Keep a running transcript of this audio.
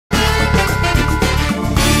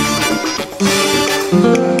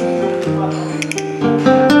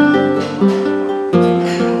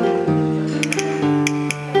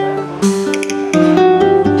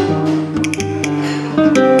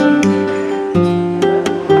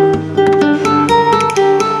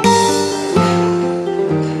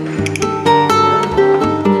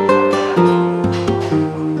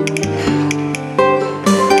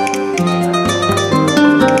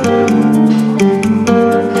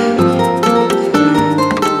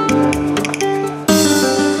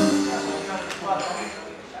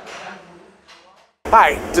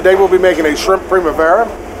Today we'll be making a shrimp primavera.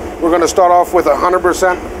 We're going to start off with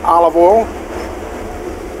 100% olive oil.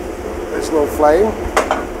 Nice little flame.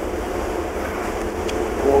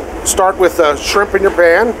 We'll start with the shrimp in your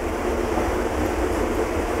pan.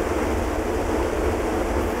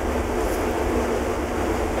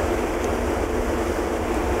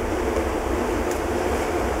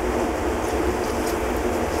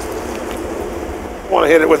 Want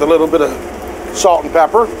to hit it with a little bit of salt and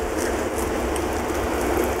pepper.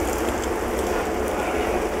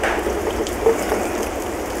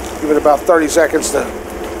 Give it about 30 seconds to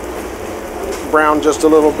brown just a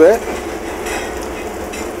little bit.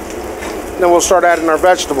 Then we'll start adding our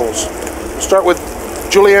vegetables. We'll start with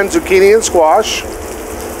julienne zucchini and squash,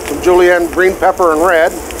 some julienne green pepper and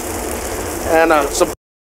red, and some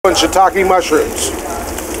shiitake mushrooms.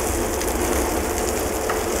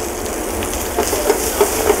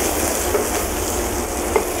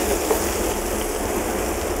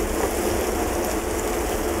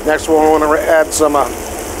 Next we'll want to add some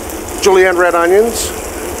julienne red onions,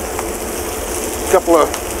 a couple of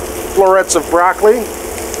florets of broccoli,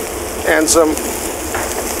 and some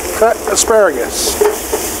cut asparagus.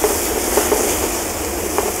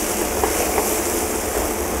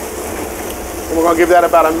 And we're going to give that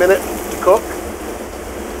about a minute to cook.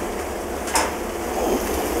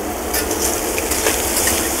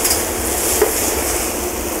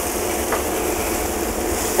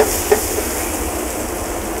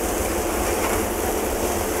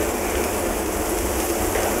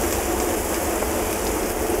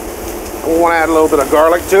 We want to add a little bit of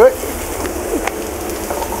garlic to it.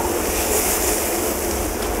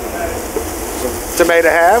 Some tomato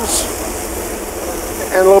halves.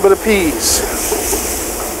 And a little bit of peas.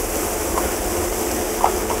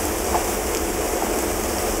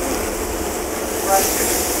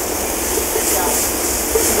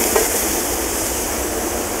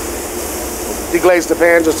 Deglaze the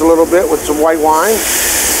pan just a little bit with some white wine.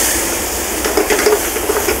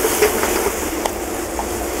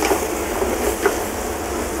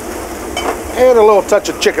 And a little touch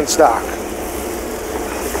of chicken stock.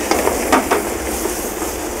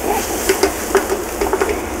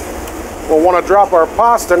 We'll want to drop our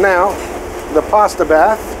pasta now, the pasta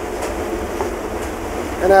bath,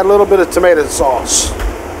 and add a little bit of tomato sauce.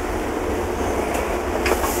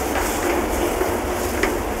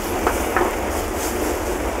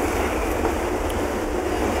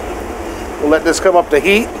 We'll let this come up to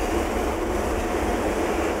heat.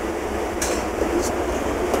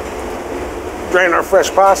 Drain our fresh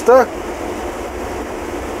pasta.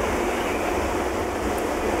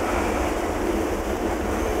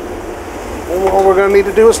 And all we're going to need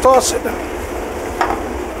to do is toss it.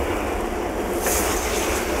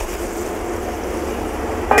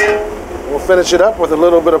 We'll finish it up with a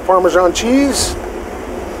little bit of Parmesan cheese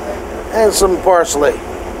and some parsley.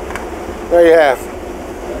 There you have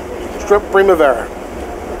shrimp primavera.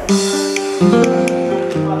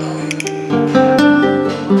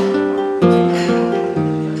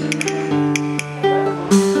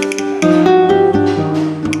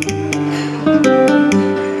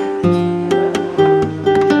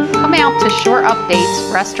 To Shore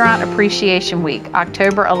Updates Restaurant Appreciation Week,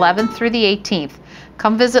 October 11th through the 18th.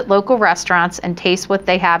 Come visit local restaurants and taste what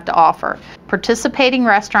they have to offer. Participating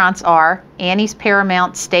restaurants are Annie's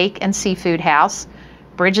Paramount Steak and Seafood House,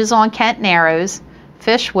 Bridges on Kent Narrows,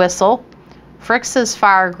 Fish Whistle, Frick's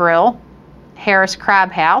Fire Grill, Harris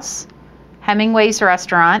Crab House, Hemingway's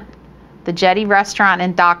Restaurant, the Jetty Restaurant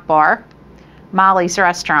and Dock Bar, Molly's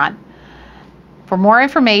Restaurant. For more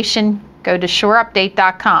information, go to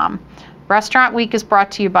shoreupdate.com. Restaurant Week is brought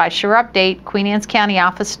to you by Shore Update, Queen Anne's County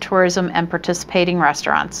Office of Tourism, and participating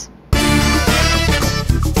restaurants.